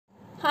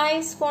Hi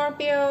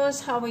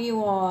Scorpios, how are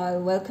you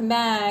all? Welcome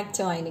back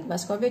to iEnigma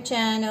Scorpio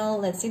channel.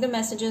 Let's see the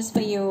messages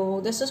for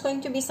you. This is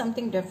going to be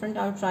something different.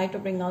 I'll try to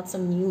bring out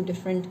some new,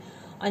 different,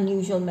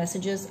 unusual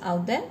messages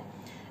out there.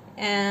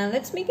 And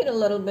let's make it a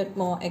little bit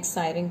more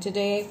exciting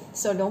today.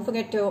 So don't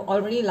forget to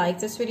already like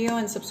this video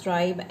and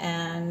subscribe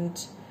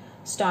and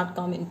start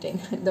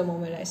commenting the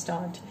moment I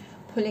start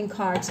pulling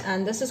cards.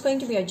 And this is going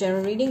to be a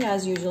general reading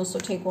as usual, so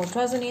take what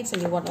resonates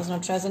and leave what does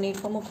not resonate.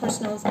 For more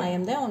personals, I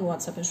am there on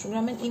WhatsApp,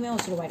 Instagram and email.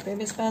 Also the white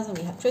wave spells, and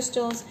we have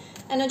crystals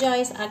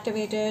energized,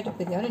 activated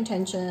with your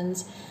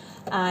intentions.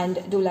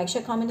 And do like,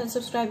 share, comment and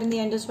subscribe in the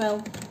end as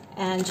well.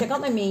 And check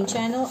out my main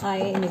channel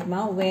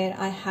iEnigma, where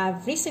I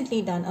have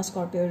recently done a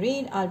Scorpio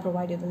read. I'll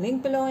provide you the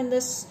link below in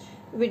this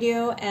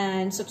video,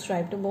 and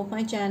subscribe to both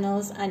my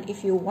channels. And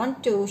if you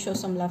want to show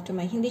some love to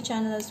my Hindi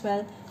channel as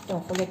well,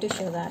 don't forget to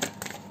share that.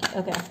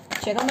 Okay,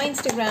 check out my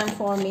Instagram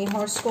for May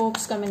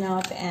horoscopes coming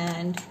up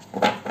and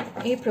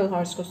April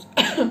horoscopes.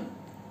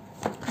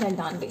 They're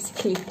done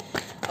basically.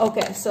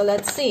 Okay, so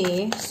let's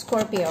see,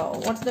 Scorpio,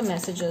 what's the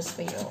messages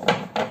for you?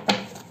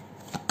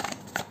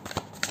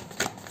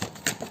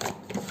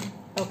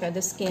 Okay,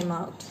 this came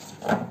out.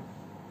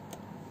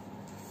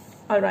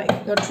 All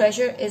right, your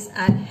treasure is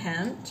at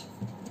hand.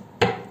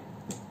 Okay,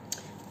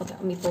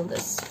 let me pull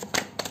this.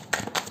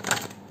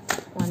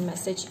 One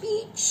message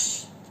each.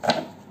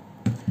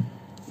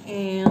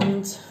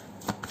 And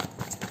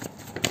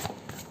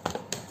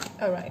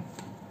all right,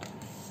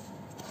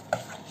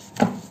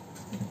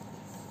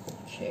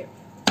 okay,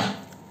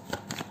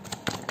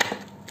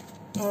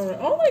 all right.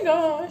 Oh my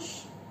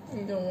gosh,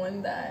 you don't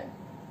want that.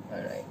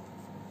 All right,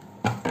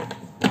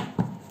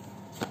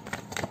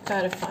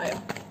 clarifier.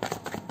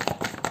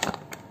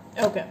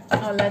 Okay,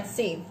 now let's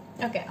see.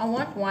 Okay, I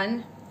want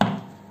one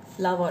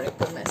love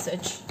oracle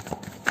message.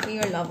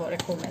 Clear love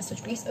oracle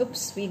message, please.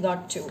 Oops, we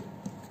got two.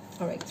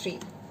 All right, three.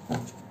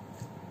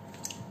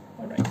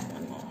 All right,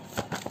 one more.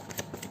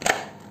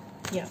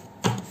 Yeah,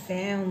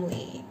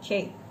 family.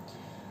 Okay,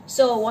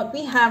 so what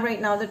we have right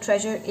now, the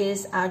treasure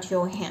is at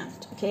your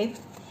hand. Okay,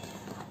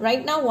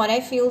 right now what I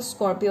feel,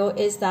 Scorpio,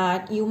 is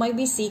that you might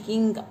be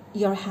seeking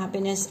your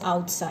happiness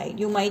outside.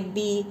 You might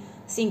be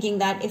thinking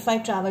that if I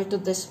travel to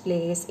this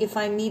place, if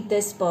I meet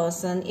this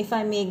person, if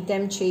I make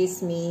them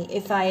chase me,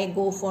 if I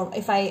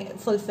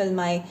fulfill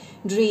my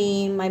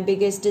dream, my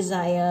biggest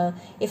desire,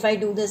 if I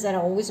do this that I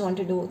always want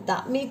to do,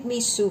 that make me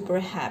super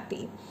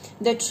happy.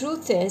 The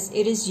truth is,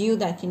 it is you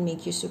that can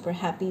make you super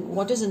happy.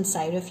 What is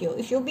inside of you?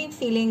 If you've been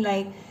feeling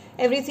like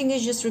everything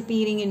is just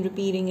repeating and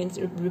repeating and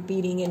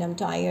repeating, and I'm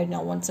tired and I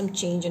want some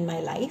change in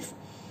my life,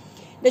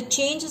 the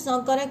change is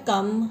not gonna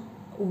come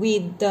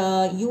with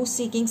you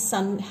seeking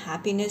some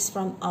happiness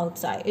from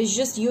outside. It's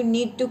just you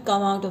need to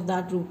come out of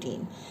that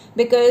routine,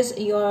 because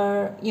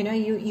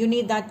you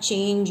need that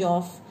change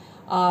of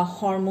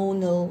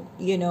hormonal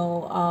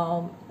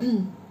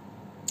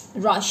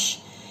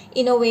rush,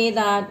 in a way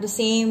that the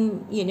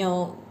same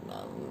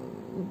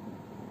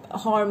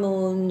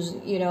hormones,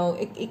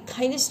 it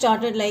kind of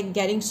started like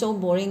getting so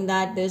boring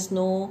that there's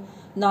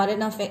not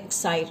enough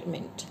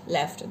excitement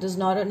left. There's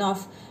not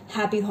enough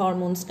happy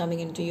hormones coming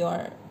into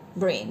your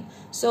brain.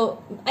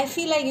 So I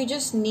feel like you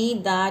just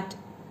need that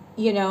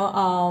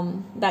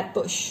that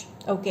push.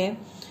 Okay,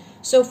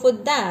 so for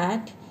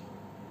that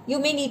you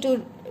may need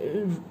to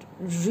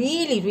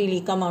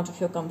really come out of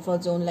your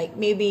comfort zone. Like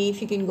maybe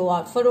if you can go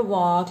out for a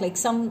walk, like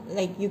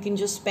you can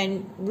just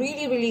spend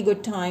really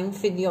good time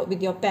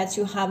with your pets.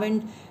 You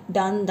haven't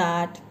done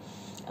that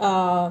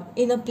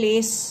in a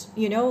place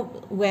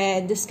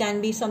where this can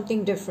be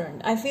something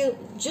different. I feel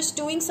just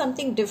doing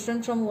something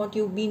different from what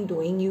you've been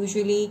doing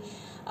usually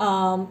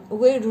will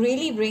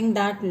really bring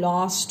that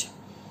lost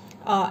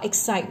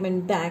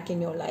excitement back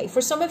in your life.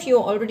 For some of you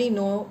already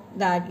know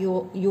that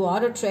you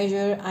are a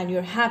treasure and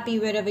you're happy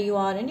wherever you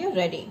are and you're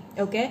ready.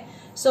 Okay,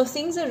 so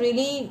things are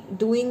really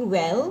doing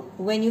well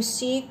when you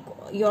seek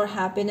your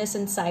happiness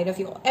inside of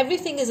you.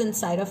 Everything is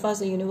inside of us,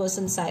 the universe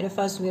inside of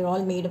us. We're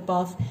all made up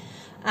of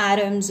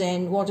atoms,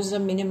 and what is the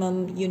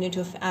minimum unit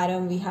of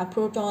atom? We have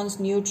protons,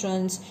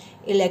 neutrons,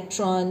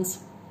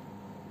 electrons,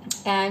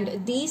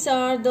 and these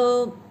are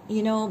the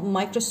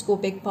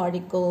microscopic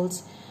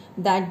particles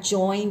that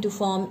join to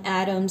form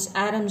atoms,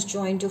 atoms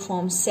join to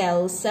form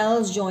cells,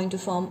 cells join to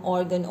form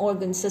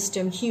organ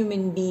system,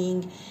 human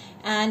being,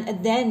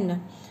 and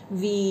then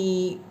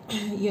we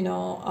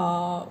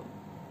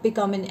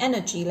become an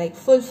energy, like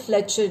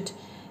full-fledged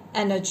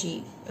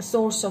energy, a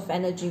source of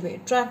energy. We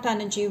attract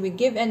energy, we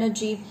give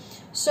energy.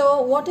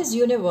 So what is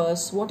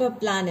universe? What are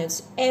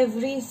planets?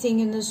 Everything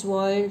in this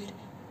world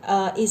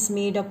is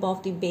made up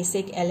of the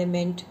basic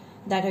element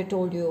that I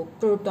told you,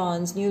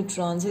 protons,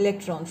 neutrons,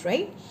 electrons,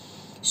 right?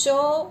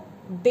 So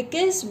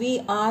because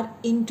we are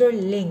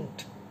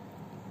interlinked,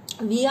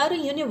 we are a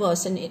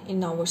universe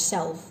in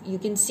ourselves. You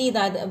can see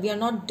that we are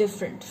not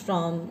different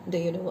from the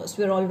universe.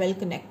 We're all well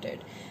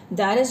connected.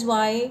 That is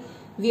why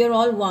we are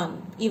all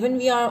one. Even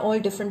we are all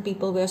different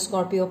people. We are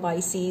Scorpio,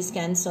 Pisces,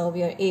 Cancer,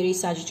 we are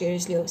Aries,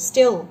 Sagittarius, Leo.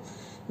 Still,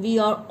 we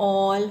are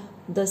all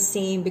the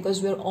same,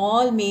 because we're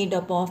all made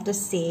up of the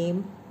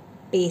same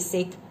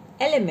basic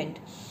element.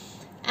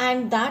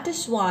 And that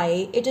is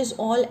why it is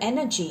all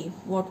energy,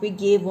 what we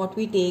give, what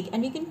we take,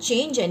 and you can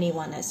change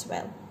anyone as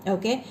well.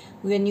 Okay,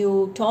 when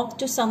you talk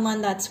to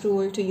someone that's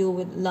cruel to you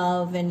with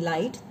love and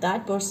light,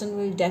 that person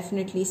will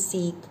definitely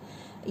seek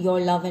your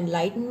love and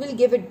light and will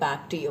give it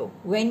back to you.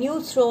 When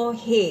you throw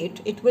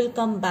hate, it will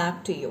come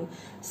back to you.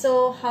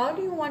 So how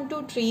do you want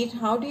to treat,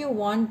 how do you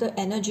want the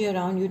energy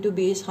around you to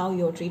be, is how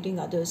you're treating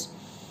others.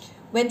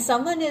 When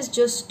someone is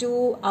just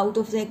too out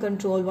of their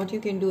control, what you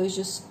can do is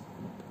just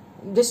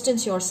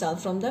distance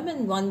yourself from them,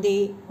 and one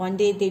day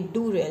they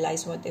do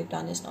realize what they've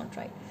done is not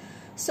right.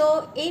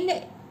 So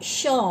in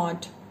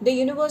short, the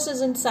universe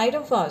is inside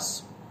of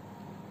us.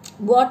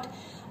 What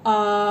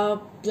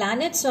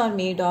planets are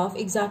made of,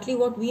 exactly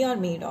what we are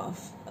made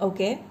of.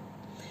 Okay,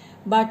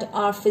 but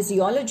our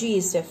physiology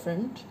is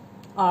different,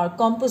 our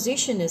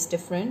composition is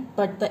different,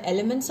 but the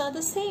elements are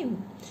the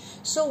same.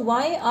 So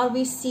why are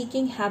we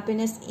seeking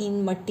happiness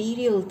in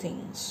material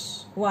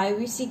things? Why are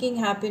we seeking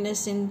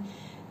happiness in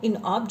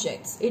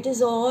objects? It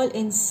is all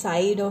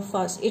inside of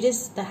us. It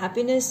is, the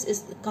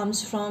happiness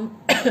comes from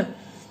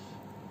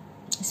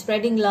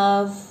spreading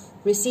love,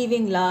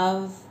 receiving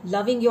love,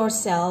 loving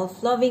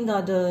yourself, loving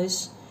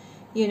others,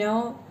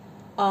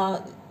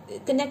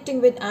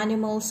 connecting with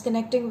animals,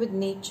 connecting with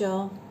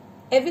nature,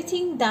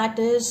 everything that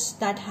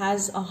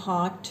has a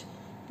heart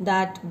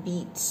that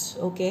beats.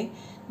 Okay,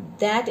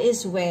 that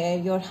is where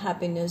your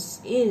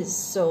happiness is.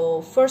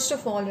 So first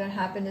of all, your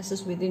happiness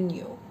is within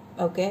you.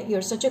 Okay,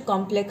 you're such a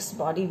complex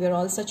body, we're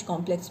all such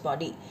complex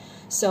body,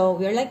 so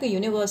we're like a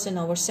universe in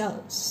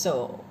ourselves.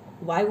 So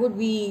why would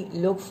we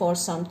look for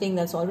something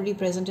that's already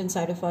present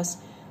inside of us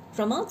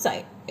from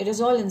outside? It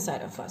is all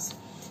inside of us.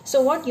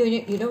 So what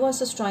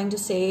universe is trying to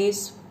say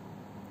is,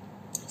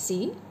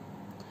 see,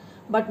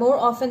 but more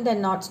often than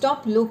not,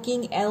 stop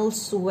looking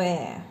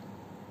elsewhere.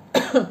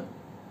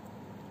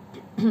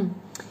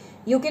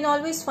 You can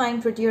always find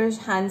prettier,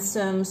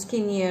 handsome,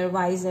 skinnier,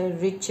 wiser,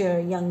 richer,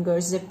 younger,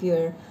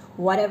 zippier,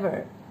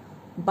 whatever,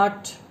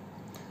 but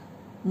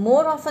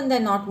more often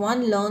than not,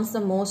 one learns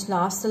the most,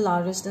 laughs the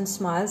loudest, and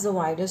smiles the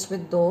widest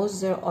with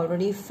those they're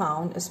already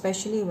found,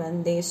 especially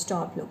when they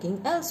stop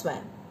looking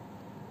elsewhere.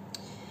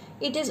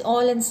 It is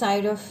all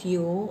inside of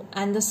you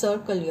and the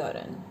circle you're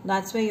in.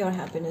 That's where your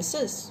happiness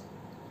is.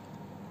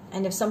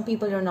 And if some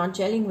people you're not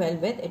gelling well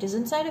with, it is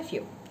inside of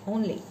you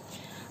only.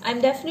 I'm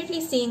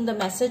definitely seeing the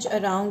message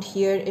around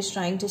here is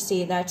trying to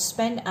say that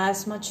spend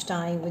as much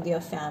time with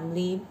your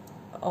family,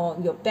 or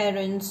your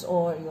parents,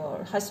 or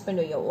your husband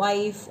or your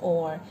wife,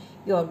 or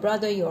your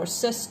brother, your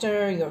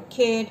sister, your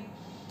kid,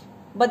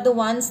 but the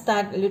ones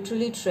that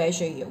literally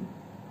treasure you.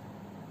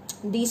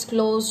 These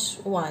close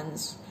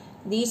ones,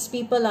 these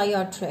people are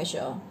your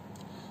treasure.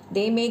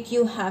 They make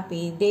you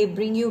happy. They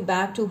bring you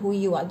back to who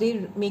you are.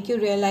 They make you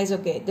realize,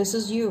 okay, this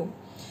is you.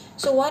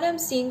 So what I'm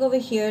seeing over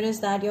here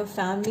is that your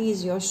family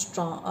is your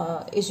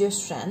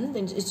strength,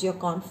 and is your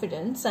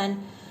confidence,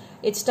 and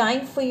it's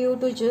time for you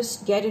to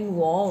just get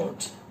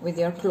involved with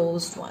your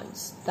closed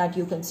ones that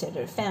you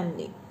consider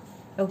family,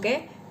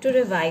 okay, to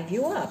revive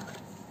you up.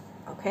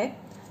 Okay,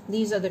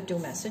 these are the two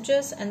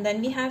messages. And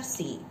then we have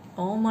C.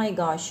 Oh my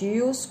gosh,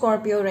 you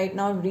Scorpio right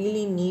now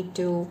really need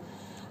to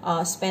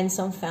spend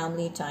some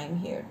family time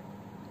here.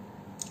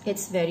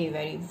 It's very,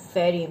 very,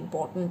 very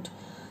important.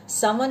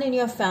 Someone in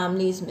your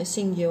family is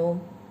missing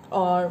you,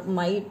 or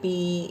might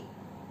be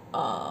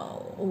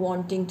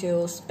wanting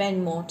to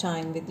spend more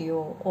time with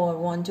you, or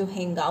want to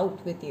hang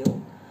out with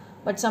you.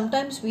 But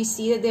sometimes we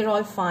see that they're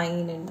all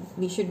fine and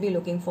we should be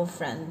looking for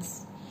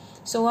friends.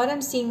 So what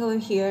I'm seeing over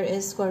here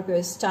is, Scorpio,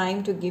 it's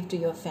time to give to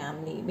your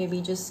family. Maybe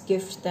just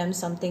gift them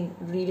something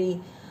really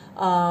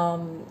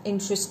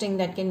interesting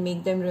that can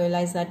make them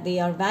realize that they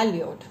are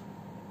valued.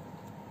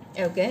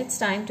 Okay, it's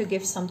time to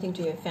give something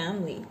to your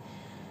family.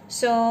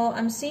 So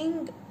I'm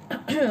seeing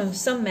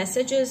some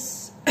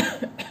messages.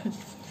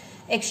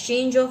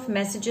 Exchange of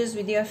messages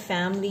with your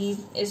family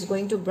is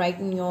going to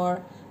brighten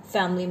your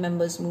family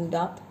members' mood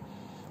up,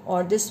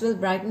 or this will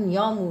brighten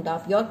your mood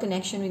up. Your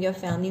connection with your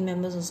family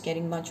members is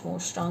getting much more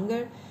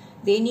stronger.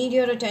 They need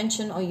your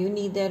attention, or you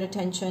need their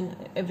attention.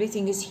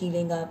 Everything is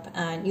healing up,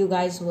 and you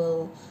guys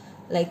will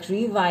like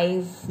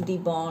revive the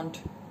bond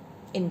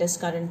in this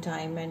current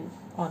time and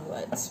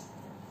onwards.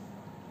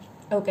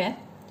 Okay.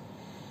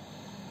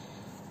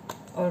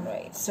 All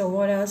right. So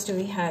what else do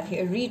we have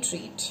here?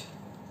 Retreat.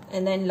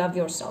 And then love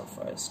yourself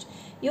first.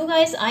 You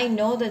guys, I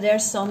know that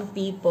there's some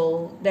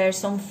people, there's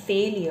some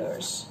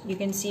failures. You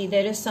can see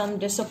there is some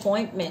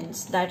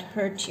disappointments that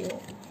hurt you.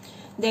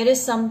 There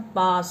is some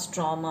past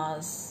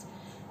traumas.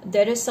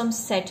 There is some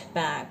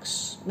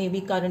setbacks, maybe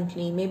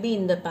currently, maybe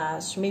in the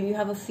past. Maybe you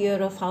have a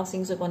fear of how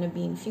things are going to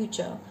be in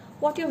future.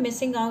 What you're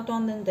missing out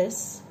on in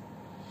this?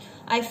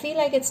 I feel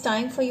like it's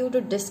time for you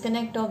to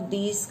disconnect of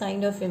these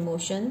kind of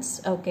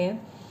emotions, okay?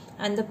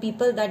 And the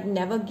people that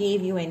never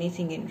gave you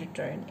anything in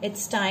return.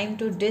 It's time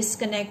to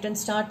disconnect and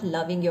start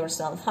loving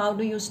yourself. How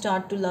do you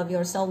start to love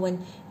yourself?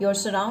 When you're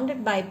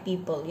surrounded by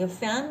people, your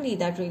family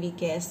that really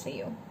cares for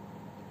you.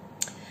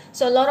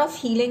 So a lot of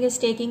healing is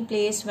taking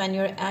place when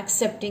you're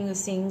accepting the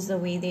things the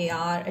way they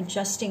are,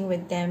 adjusting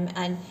with them,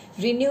 and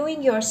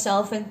renewing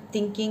yourself and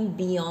thinking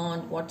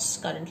beyond what's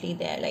currently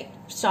there. Like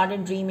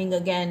started dreaming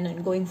again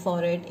and going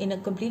for it in a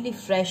completely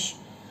fresh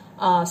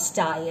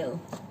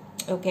style.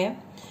 Okay.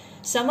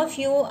 Some of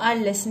you are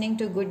listening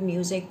to good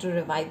music to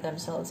revive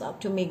themselves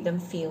up, to make them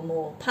feel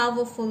more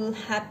powerful,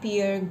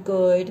 happier,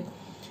 good,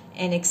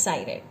 and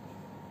excited.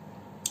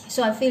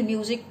 So I feel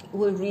music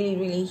will really,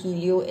 really heal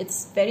you.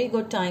 It's very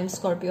good time,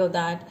 Scorpio,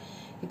 that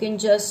you can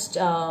just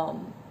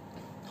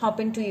hop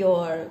into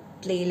your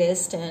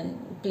playlist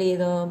and play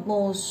the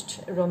most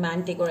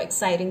romantic or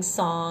exciting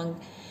song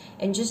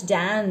and just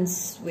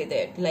dance with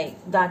it.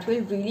 Like that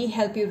will really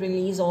help you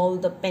release all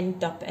the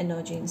pent up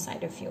energy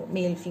inside of you.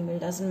 Male, female,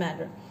 doesn't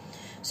matter.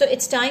 So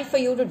it's time for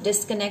you to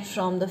disconnect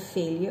from the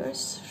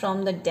failures,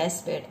 from the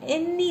despair,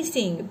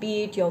 anything,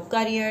 be it your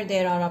career.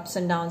 There are ups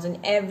and downs in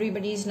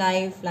everybody's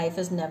life. Life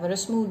is never a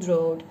smooth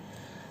road.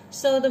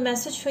 So the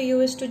message for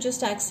you is to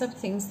just accept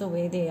things the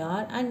way they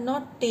are and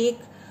not take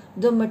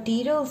the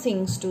material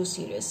things too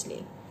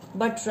seriously,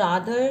 but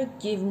rather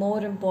give more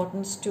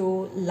importance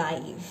to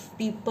life,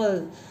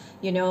 people,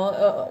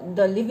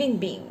 the living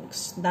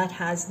beings that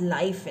has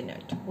life in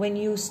it. When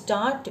you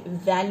start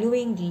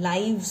valuing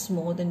lives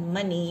more than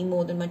money,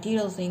 more than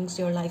material things,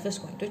 your life is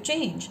going to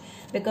change,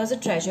 because the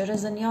treasure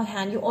is in your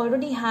hand. You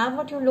already have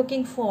what you're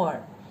looking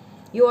for.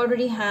 You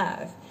already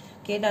have.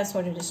 Okay, that's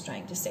what it is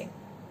trying to say.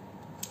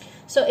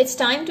 So it's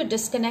time to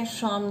disconnect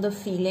from the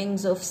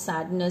feelings of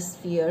sadness,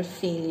 fear,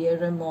 failure,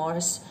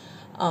 remorse,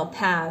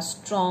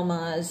 past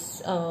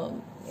traumas.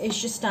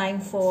 It's just time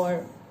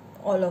for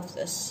all of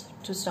this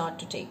to start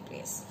to take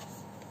place.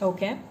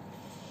 Okay,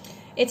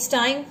 it's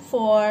time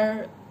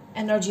for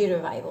energy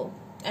revival,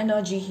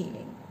 energy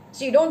healing.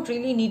 So you don't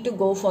really need to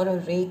go for a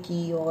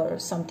Reiki or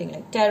something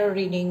like tarot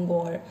reading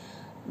or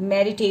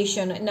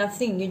meditation.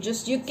 Nothing.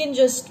 You can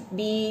just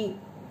be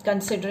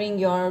considering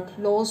your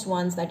close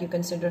ones that you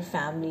consider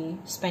family,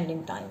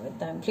 spending time with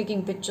them,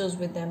 clicking pictures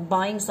with them,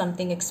 buying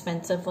something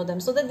expensive for them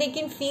so that they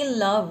can feel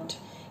loved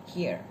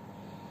here.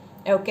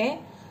 Okay,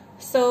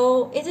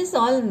 so it is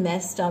all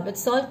messed up.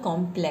 It's all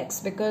complex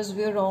because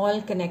we're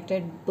all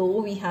connected, though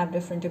we have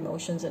different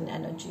emotions and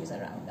energies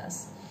around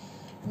us.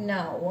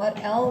 Now, what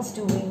else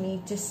do we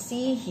need to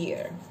see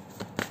here,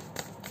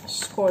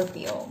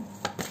 Scorpio?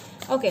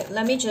 Okay,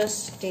 let me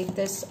just take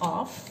this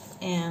off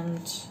and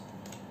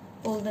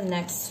pull the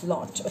next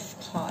lot of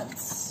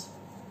cards.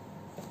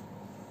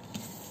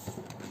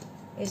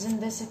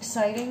 Isn't this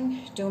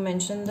exciting? Do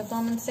mention in the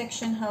comment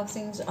section how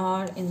things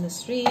are in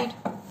this read.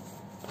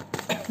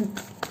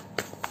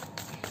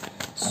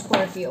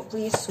 Scorpio,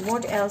 please,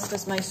 what else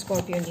does my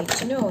Scorpio need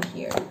to know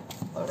here?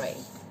 All right.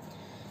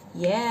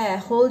 Yeah,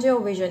 hold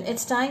your vision.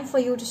 It's time for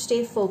you to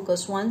stay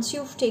focused. Once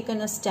you've taken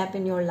a step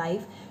in your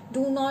life,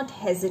 do not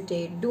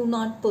hesitate. Do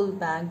not pull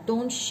back.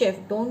 Don't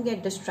shift. Don't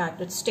get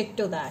distracted. Stick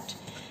to that.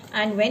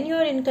 And when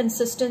you're in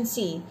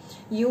consistency,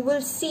 you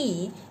will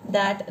see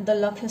that the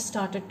luck has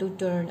started to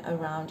turn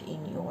around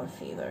in your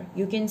favor.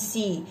 You can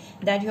see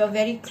that you are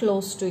very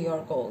close to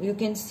your goal. You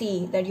can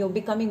see that you're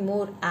becoming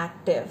more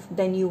active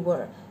than you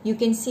were. You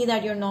can see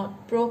that you're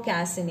not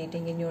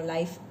procrastinating in your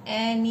life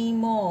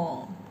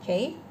anymore.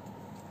 Okay?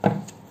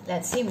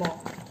 Let's see more.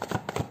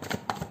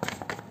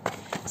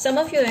 Some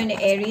of you are in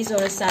Aries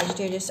or a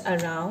Sagittarius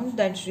around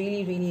that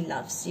really, really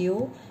loves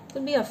you.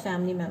 Could be your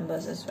family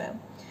members as well.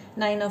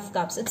 Nine of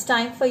Cups. It's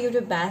time for you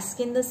to bask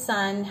in the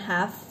sun,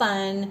 have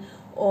fun,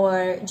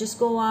 or just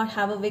go out,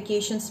 have a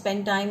vacation,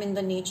 spend time in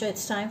the nature.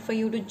 It's time for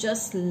you to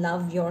just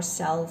love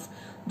yourself,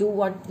 do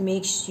what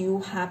makes you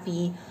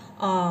happy.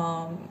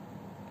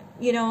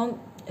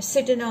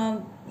 Sit in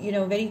a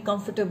very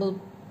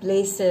comfortable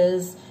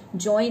places,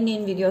 join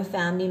in with your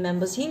family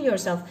members, heal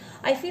yourself.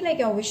 I feel like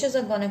your wishes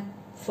are gonna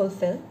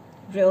fulfill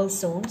real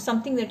soon.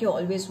 Something that you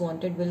always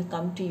wanted will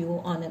come to you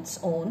on its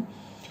own.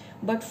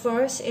 But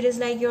first, it is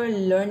like you're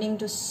learning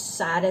to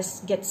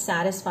get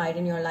satisfied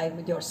in your life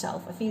with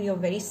yourself. I feel you're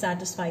very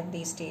satisfied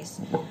these days.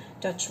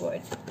 Touch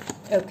wood.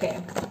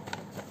 Okay.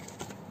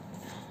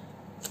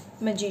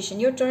 Magician.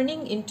 You're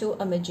turning into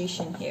a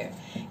magician here.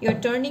 You're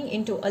turning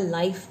into a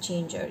life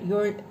changer.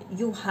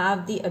 You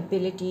have the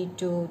ability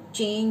to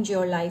change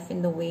your life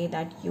in the way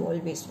that you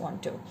always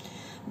want to.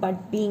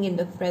 But being in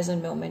the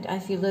present moment, I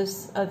feel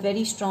there's a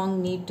very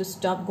strong need to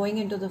stop going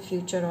into the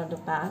future or the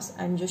past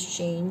and just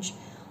change,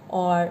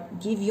 or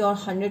give your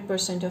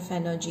 100% of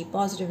energy,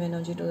 positive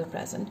energy, to the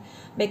present,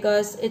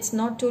 because it's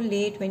not too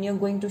late when you're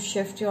going to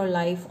shift your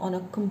life on a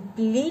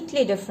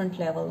completely different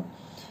level.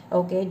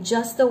 Okay,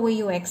 just the way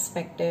you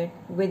expected,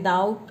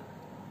 without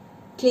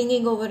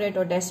clinging over it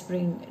or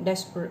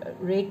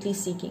desperately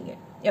seeking it.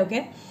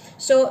 Okay,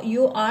 so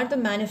you are the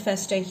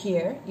manifester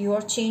here. You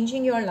are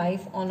changing your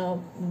life on a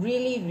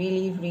really,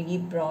 really, really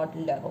broad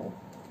level.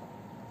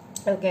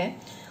 Okay,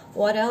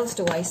 what else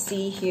do I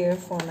see here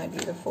for my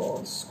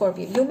beautiful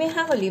Scorpio? You may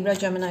have a Libra,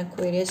 Gemini,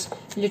 Aquarius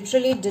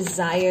literally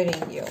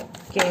desiring you,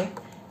 okay,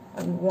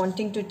 and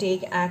wanting to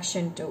take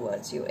action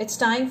towards you. It's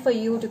time for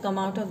you to come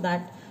out of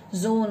that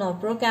zone of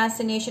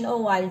procrastination.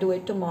 Oh, I'll do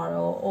it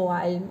tomorrow. Oh,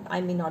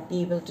 I may not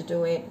be able to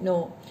do it.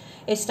 No,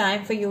 it's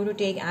time for you to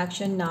take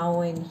action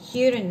now and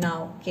here and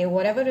now. Okay,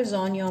 whatever is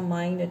on your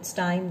mind, it's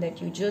time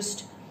that you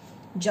just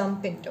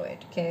jump into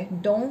it. Okay,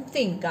 don't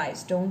think,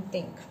 guys, don't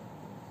think.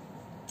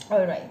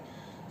 All right,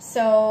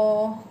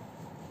 so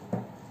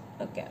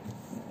okay,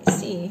 let me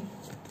see.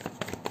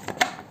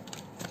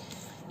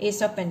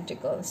 Ace of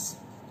Pentacles.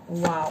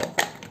 Wow.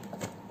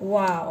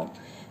 Wow.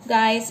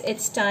 Guys,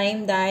 it's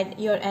time that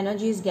your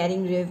energy is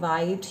getting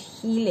revived,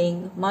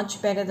 healing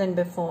much better than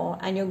before,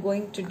 and you're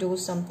going to do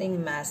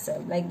something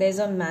massive. Like there's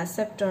a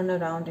massive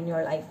turnaround in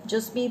your life.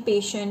 Just be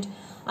patient.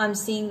 I'm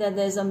seeing that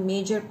there's a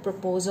major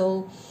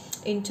proposal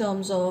in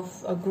terms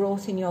of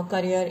growth in your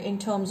career, in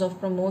terms of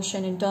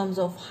promotion, in terms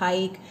of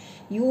hike.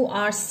 You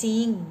are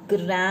seeing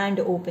grand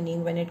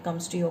opening when it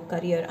comes to your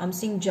career. I'm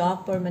seeing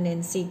job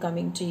permanency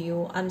coming to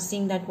you. I'm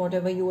seeing that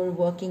whatever you were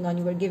working on,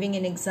 you were giving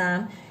an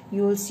exam,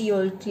 you will see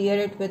you'll clear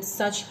it with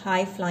such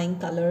high flying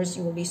colors.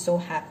 You will be so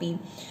happy.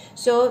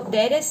 So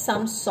there is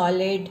some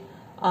solid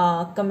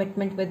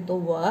commitment with the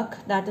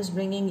work that is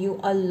bringing you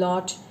a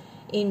lot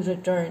in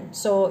return.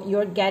 So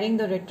you're getting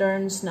the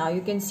returns now. You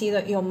can see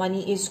that your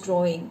money is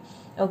growing.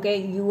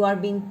 Okay, you are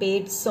being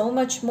paid so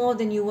much more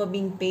than you were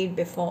being paid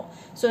before.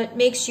 So it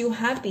makes you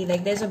happy.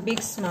 Like there's a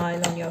big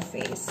smile on your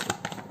face.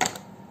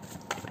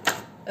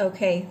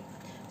 Okay,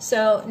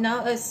 so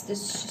now let's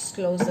just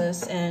close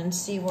this and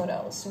see what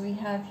else we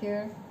have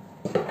here.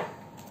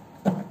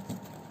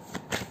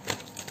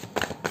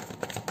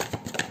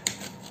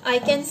 I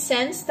can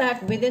sense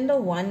that within the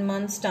 1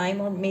 month's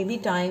time, or maybe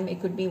time, it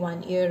could be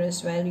 1 year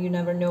as well, you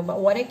never know. But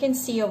what I can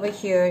see over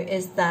here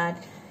is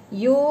that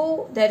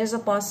there is a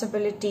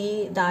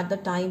possibility that the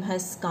time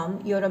has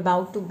come. You're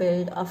about to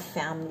build a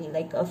family,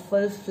 like a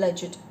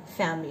full-fledged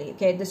family.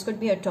 Okay, this could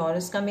be a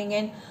Taurus coming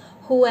in.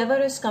 Whoever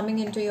is coming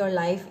into your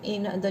life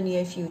in the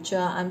near future,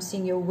 I'm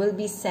seeing you will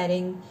be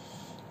setting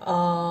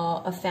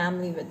a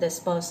family with this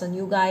person.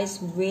 You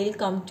guys will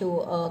come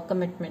to a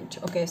commitment.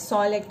 Okay,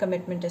 solid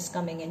commitment is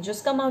coming in.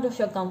 Just come out of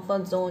your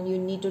comfort zone. You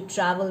need to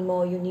travel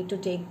more. You need to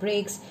take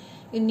breaks.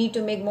 You need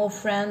to make more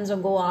friends or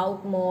go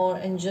out more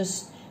and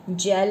just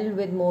gel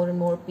with more and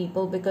more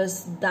people,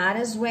 because that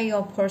is where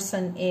your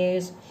person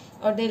is,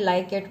 or they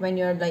like it when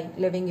you're like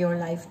living your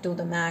life to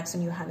the max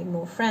and you're having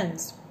more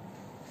friends.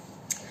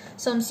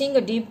 So I'm seeing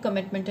a deep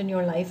commitment in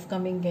your life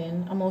coming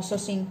in. I'm also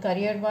seeing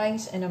career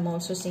wise, and I'm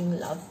also seeing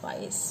love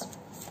wise.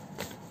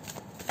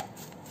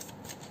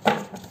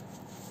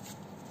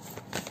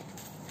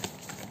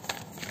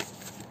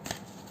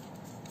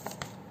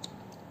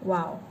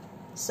 Wow.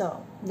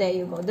 So there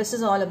you go. This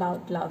is all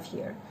about love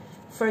here.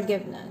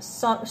 Forgiveness.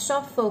 So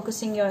stop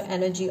focusing your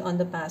energy on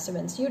the past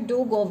events. You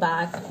do go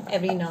back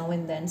every now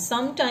and then.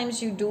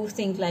 Sometimes you do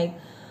think like,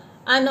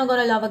 I'm not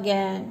gonna love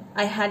again.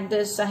 I had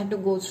this, I had to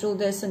go through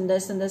this and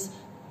this and this.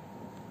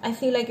 I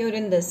feel like you're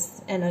in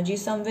this energy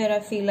somewhere. I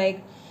feel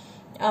like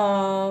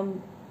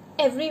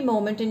every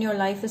moment in your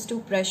life is too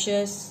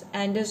precious,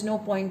 and there's no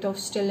point of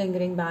still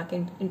lingering back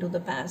into the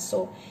past.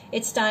 So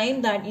it's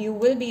time that you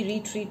will be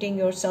retreating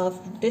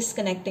yourself,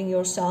 disconnecting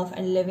yourself,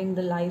 and living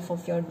the life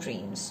of your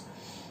dreams.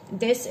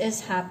 This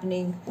is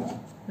happening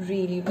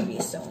really, really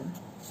soon.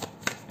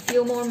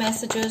 Few more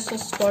messages for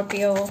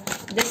Scorpio.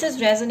 This is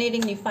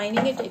resonating. You're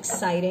finding it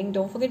exciting.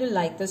 Don't forget to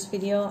like this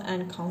video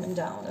and comment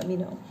down. Let me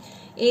know.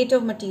 8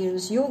 of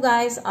Materials. You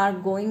guys are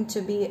going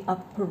to be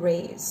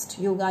appraised.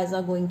 You guys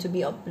are going to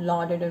be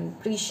applauded and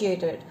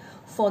appreciated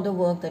for the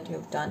work that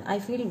you've done. I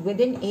feel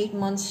within 8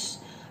 months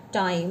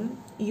time,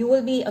 you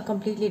will be a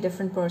completely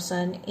different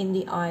person in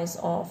the eyes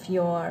of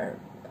your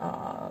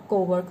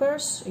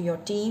co-workers, your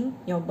team,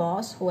 your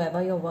boss,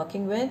 whoever you're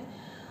working with,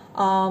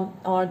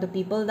 or the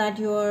people that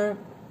you're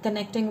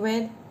connecting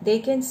with. They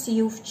can see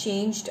you've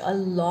changed a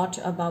lot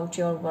about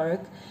your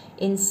work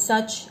in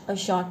such a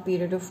short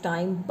period of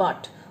time,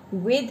 but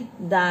with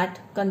that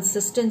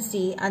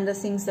consistency and the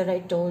things that I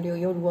told you,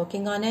 you're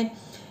working on it,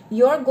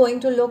 you're going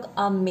to look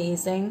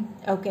amazing.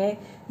 Okay,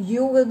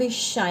 you will be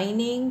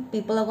shining.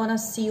 People are gonna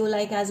see you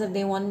like as if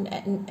they want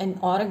an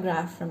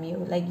autograph from you.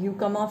 Like you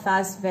come off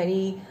as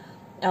very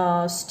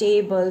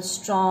stable,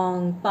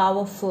 strong,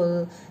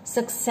 powerful,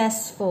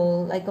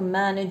 successful, like a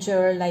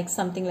manager, like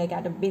something like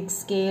at a big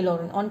scale, or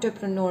an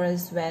entrepreneur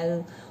as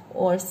well,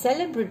 or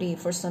celebrity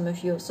for some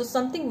of you. So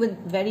something with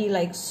very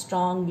like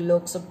strong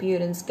looks,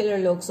 appearance, killer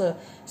looks, a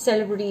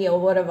celebrity or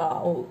whatever,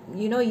 or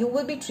you know, you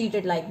will be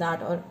treated like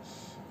that, or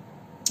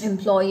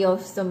employee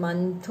of the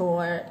month,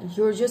 or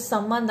you're just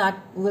someone that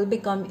will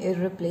become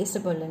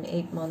irreplaceable in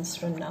 8 months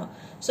from now.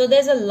 So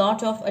there's a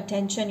lot of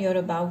attention you're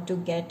about to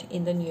get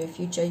in the near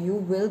future. You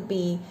will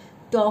be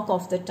talk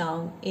of the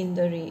town in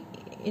the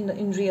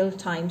in real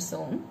time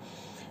zone.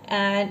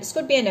 And this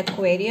could be an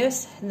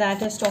Aquarius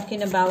that is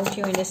talking about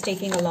you and is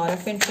taking a lot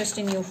of interest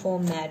in you for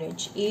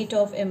marriage. 8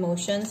 of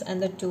Emotions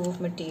and the 2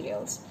 of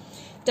Materials.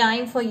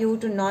 Time for you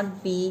to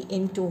not be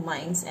in two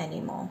minds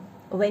anymore.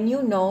 When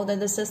you know that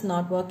this is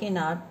not working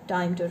out,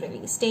 time to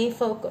release. Stay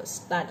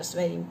focused. That is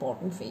very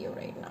important for you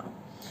right now.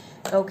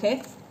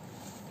 Okay.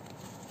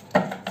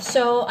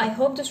 So I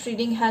hope this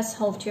reading has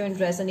helped you and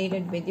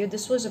resonated with you.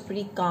 This was a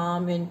pretty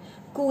calm and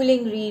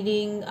cooling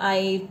reading.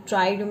 I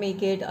try to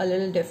make it a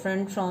little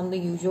different from the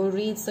usual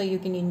reads so you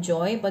can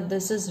enjoy, but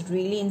this is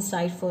really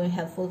insightful and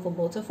helpful for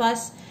both of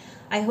us.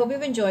 I hope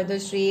you've enjoyed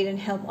this read and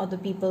help other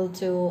people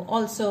to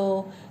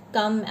also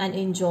come and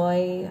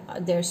enjoy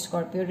their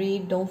Scorpio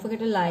read. Don't forget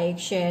to like,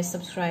 share,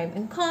 subscribe,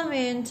 and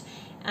comment.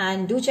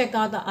 And do check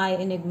out the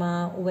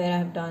iEnigma, where I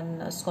have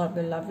done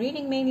Scorpio love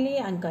reading mainly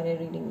and career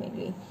reading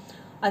mainly.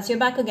 I'll see you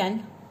back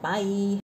again. Bye.